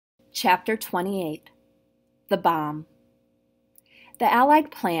Chapter 28 The Bomb. The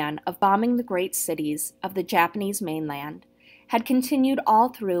Allied plan of bombing the great cities of the Japanese mainland had continued all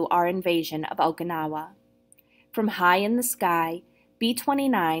through our invasion of Okinawa. From high in the sky,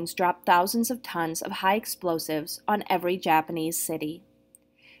 B-29s dropped thousands of tons of high explosives on every Japanese city.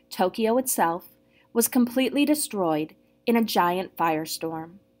 Tokyo itself was completely destroyed in a giant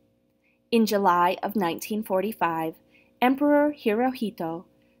firestorm. In July of 1945, Emperor Hirohito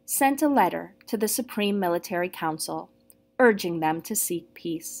sent a letter to the Supreme Military Council, urging them to seek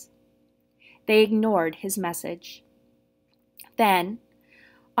peace. They ignored his message. Then,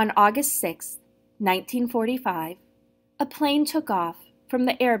 on August 6, 1945, a plane took off from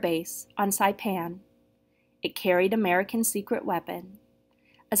the airbase on Saipan. It carried American secret weapon,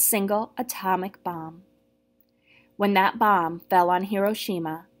 a single atomic bomb. When that bomb fell on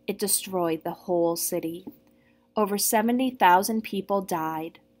Hiroshima, it destroyed the whole city. Over 70,000 people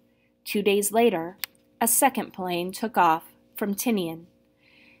died. 2 days later, a second plane took off from Tinian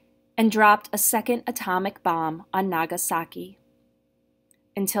and dropped a second atomic bomb on Nagasaki.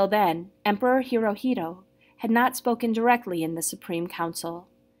 Until then, Emperor Hirohito had not spoken directly in the Supreme Council,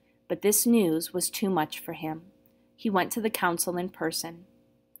 but this news was too much for him. He went to the council in person.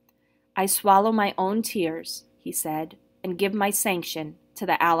 "I swallow my own tears," he said, "and give my sanction to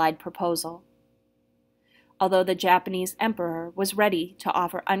the Allied proposal." Although the Japanese emperor was ready to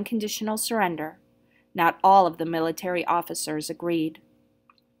offer unconditional surrender, not all of the military officers agreed.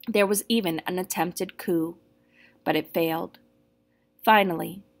 There was even an attempted coup, but it failed.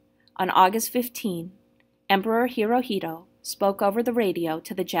 Finally, on August 15, Emperor Hirohito spoke over the radio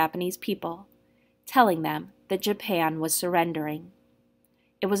to the Japanese people, telling them that Japan was surrendering.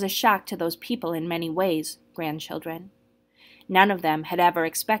 It was a shock to those people in many ways, grandchildren. None of them had ever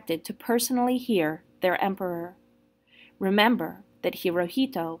expected to personally hear their emperor. Remember that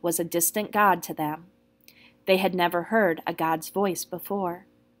Hirohito was a distant god to them. They had never heard a god's voice before.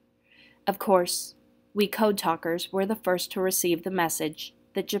 Of course, we code talkers were the first to receive the message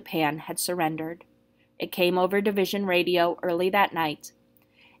that Japan had surrendered. It came over division radio early that night.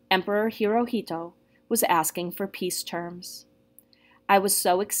 Emperor Hirohito was asking for peace terms. I was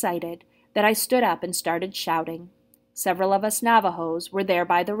so excited that I stood up and started shouting. Several of us Navajos were there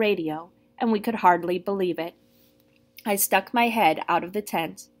by the radio, and we could hardly believe it. I stuck my head out of the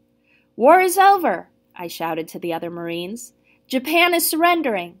tent. "War is over," I shouted to the other Marines. "Japan is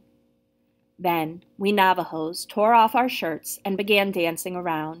surrendering." Then we Navajos tore off our shirts and began dancing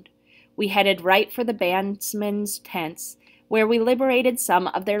around. We headed right for the bandsmen's tents, where we liberated some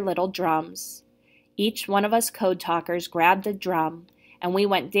of their little drums. Each one of us code talkers grabbed a drum, and we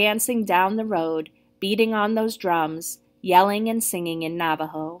went dancing down the road, beating on those drums, yelling and singing in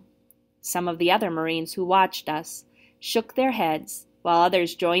Navajo. Some of the other Marines who watched us shook their heads, while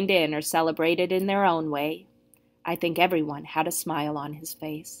others joined in or celebrated in their own way. I think everyone had a smile on his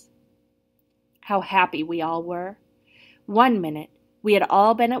face. How happy we all were. 1 minute, we had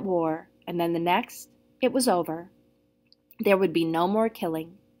all been at war, and then the next, it was over. There would be no more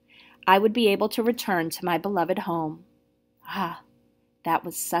killing. I would be able to return to my beloved home. Ah, that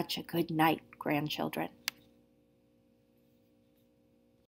was such a good night, grandchildren.